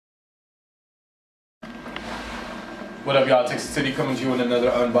What up, y'all? Exclucity coming to you in another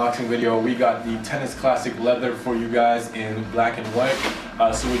unboxing video. We got the Tennis Classic leather for you guys in black and white.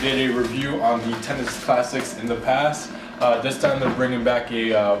 So we did a review on the Tennis Classics in the past. This time they're bringing back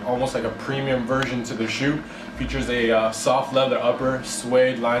a almost like a premium version to the shoe. Features a soft leather upper,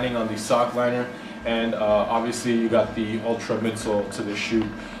 suede lining on the sock liner, and obviously you got the Ultra midsole to the shoe.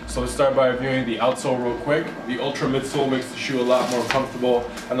 So let's start by reviewing the outsole real quick. The Ultra midsole makes the shoe a lot more comfortable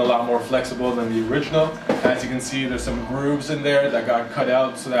and a lot more flexible than the original. As you can see, there's some grooves in there that got cut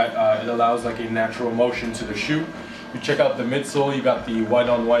out so that it allows like a natural motion to the shoe. You check out the midsole, you got the white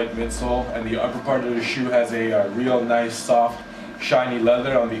on white midsole, and the upper part of the shoe has a real nice soft shiny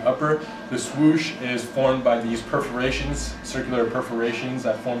leather on the upper. The swoosh is formed by these perforations, circular perforations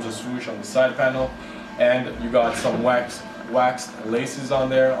that forms a swoosh on the side panel, and you got some waxed laces on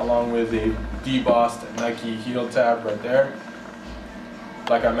there along with a debossed Nike heel tab right there.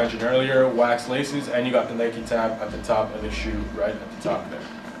 Like I mentioned earlier, wax laces, and you got the Nike tab at the top of the shoe, right at the top there.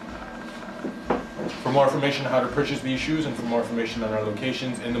 For more information on how to purchase these shoes and for more information on our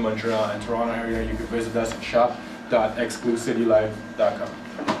locations in the Montreal and Toronto area, you can visit us at shop.exclucitylife.com.